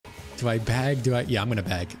Do I bag? Yeah, I'm gonna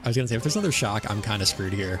bag. I was gonna say, if there's another shock, I'm kind of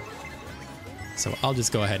screwed here. So I'll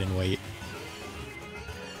just go ahead and wait.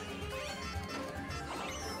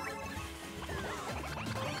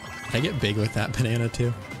 Can I get big with that banana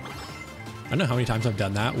too? I don't know how many times I've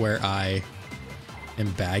done that where I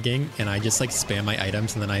am bagging and I just like spam my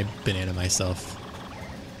items and then I banana myself.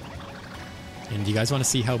 And do you guys want to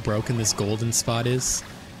see how broken this golden spot is?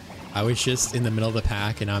 I was just in the middle of the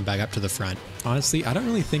pack and now I'm back up to the front. Honestly, I don't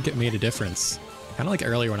really think it made a difference. Kind of like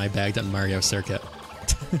earlier when I bagged at Mario Circuit.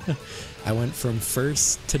 I went from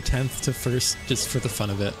 1st to 10th to 1st just for the fun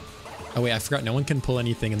of it. Oh wait, I forgot no one can pull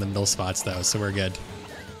anything in the middle spots though, so we're good.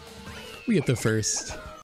 We get the 1st.